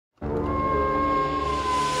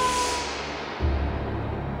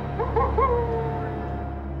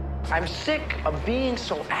I'm sick of being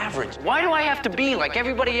so average. Why do I have to be like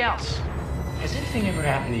everybody else? Has anything ever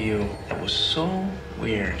happened to you that was so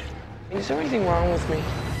weird? Is there anything wrong with me?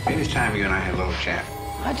 Maybe it's time you and I had a little chat.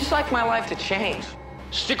 I'd just like my life to change.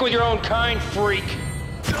 Stick with your own kind, freak.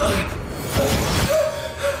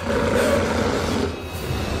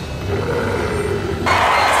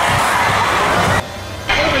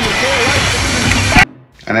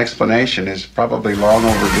 An explanation is probably long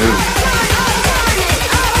overdue.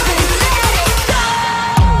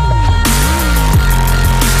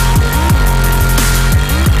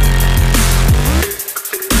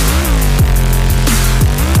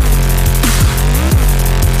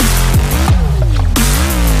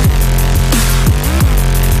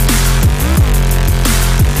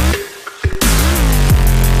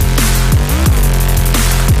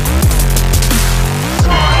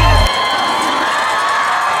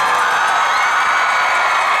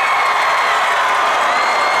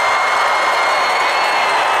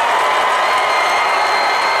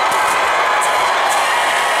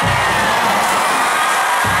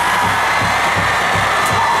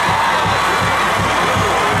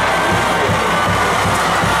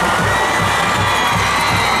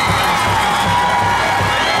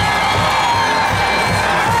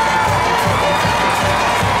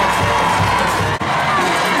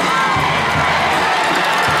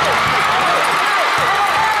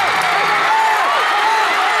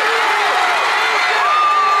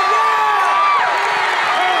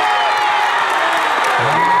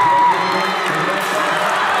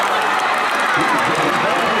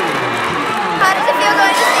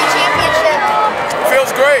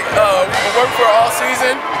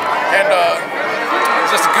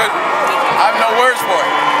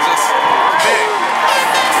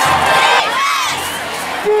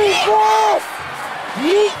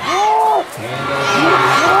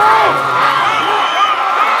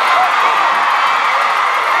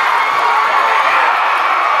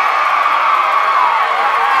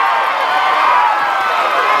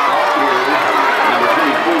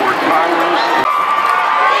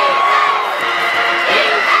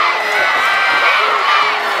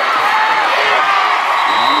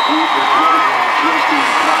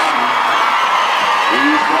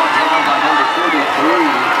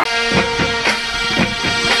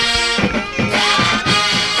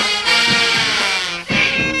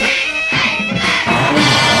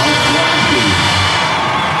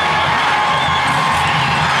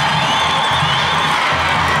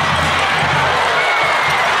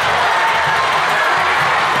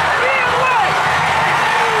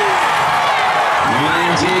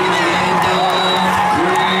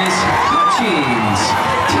 Hutchings,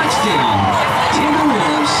 touchdown,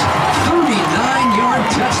 Timberwolves, 39-yard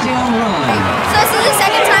touchdown run. So this is the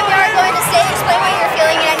second time you are going to state. Explain what you're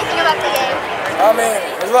feeling and anything about the game. I mean,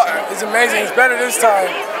 it's amazing. It's better this time.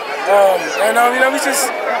 And you know, it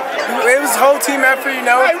was a whole team effort. You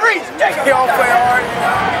know, we all play hard. You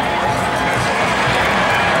know.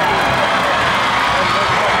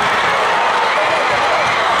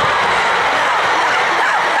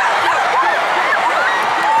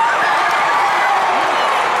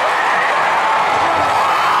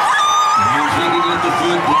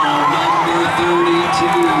 Football number 32,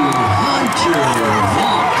 Hunter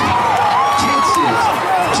Valk takes it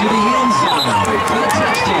to the end zone for the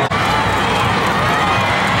touchdown.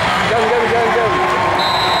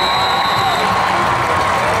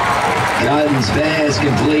 Cotton's pass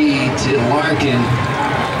complete to Larkin.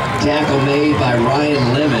 Tackle made by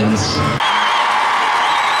Ryan Lemmons.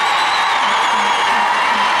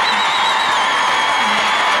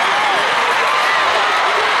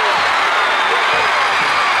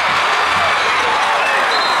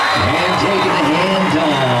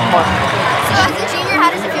 So as a junior, how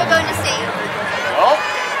does it feel going to state? Well,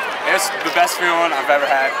 it's the best feeling I've ever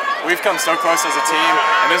had. We've come so close as a team,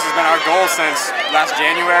 and this has been our goal since last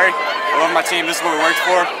January. I love my team. This is what we worked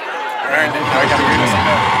for. We earned it. Now we got to do this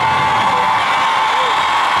again.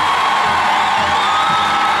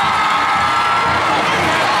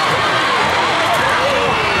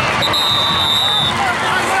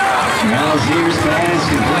 Myles here's pass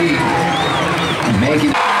complete. Make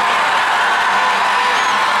it.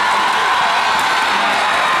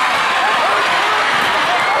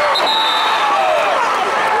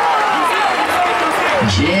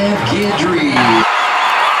 Jav Guidry.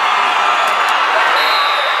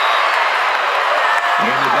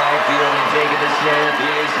 In the backfield and taking the snap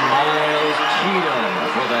is Myles Cheatum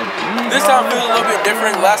for the This time feels a little bit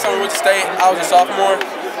different. Last time we went to state, I was a sophomore.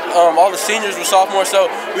 All the seniors were sophomores,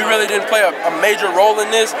 so we really didn't play a major role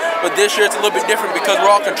in this. But this year it's a little bit different because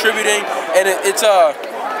we're all contributing, and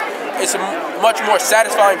it's a much more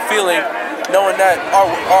satisfying feeling knowing that our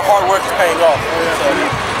hard work is paying off.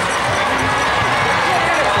 So,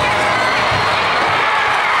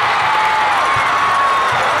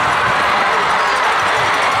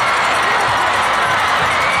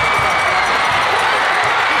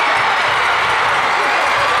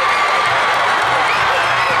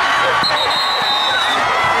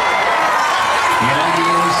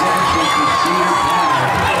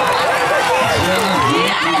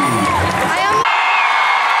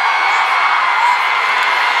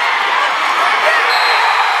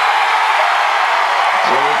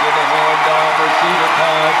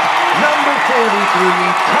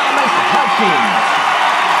 Hutchings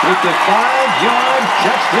with the 5-yard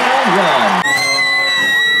touchdown run.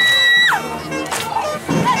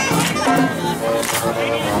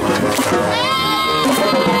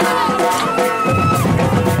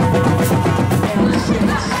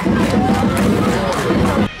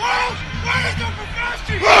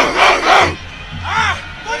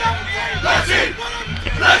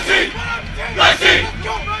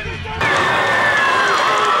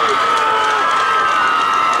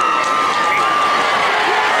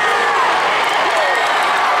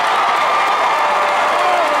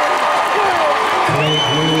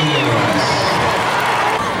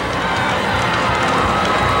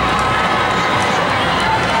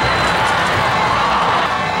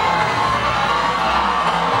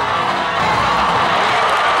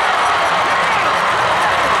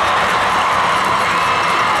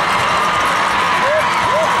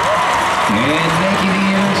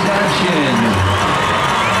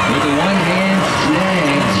 With a one-hand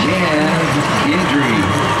snag, Jav Guidry.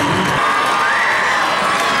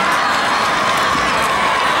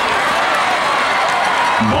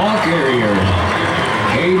 Ball carrier,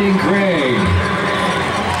 Hayden Craig.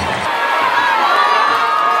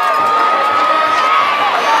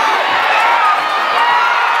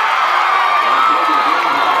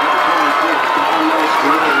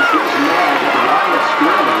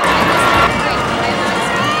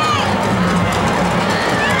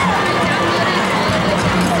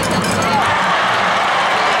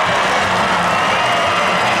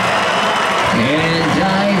 And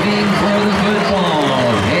diving for the football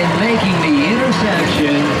and making the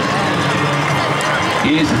interception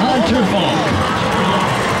is Hunter Valk.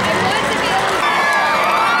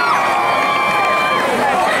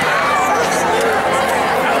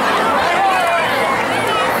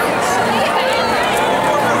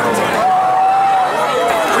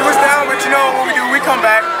 We was down, but you know what we do, we come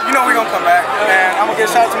back. You know we're gonna come back. And I'm gonna give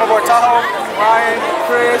a shout out to my boy Tahoe, Ryan,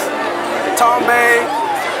 Chris, Tambe,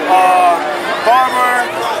 Barber,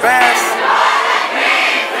 Bass.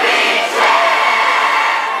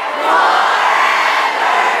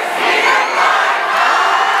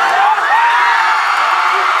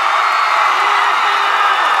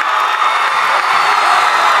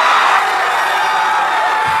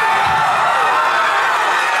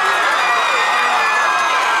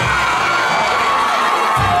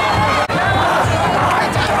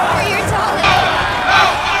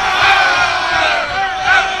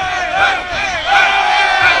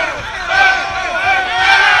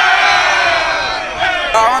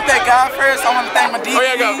 First, I want to thank my DB,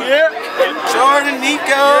 Jordan,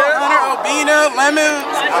 Nico, Hunter, Obina, Lemmons,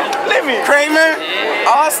 Kramer,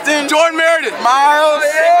 Austin, Jordan Meredith, Myles,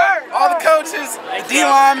 all the coaches, the D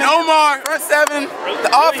linemen, Omar, front seven, the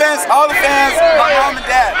offense, all the fans, my mom and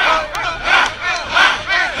dad.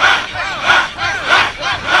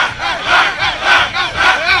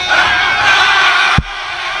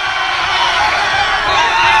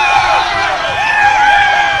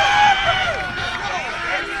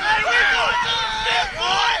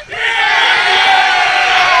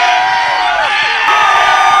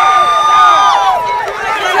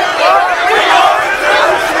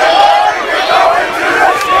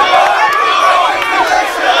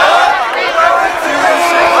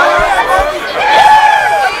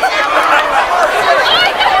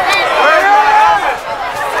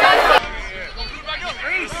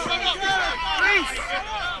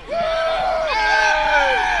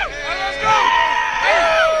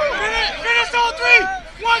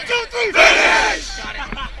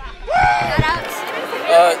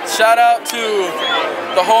 Shout out to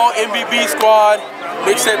the whole MBB squad,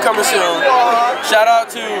 mixtape coming soon. Shout out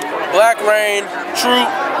to Black Rain, Troop,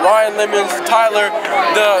 Ryan Lemmons, Tyler,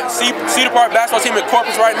 the Cedar Park basketball team in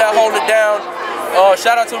Corpus right now holding it down.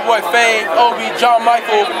 Shout out to the boy Faye, Obi, John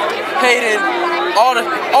Michael, Hayden, all the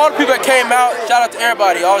people that came out. Shout out to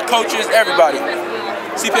everybody, all the coaches, everybody.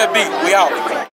 CPFB, we out.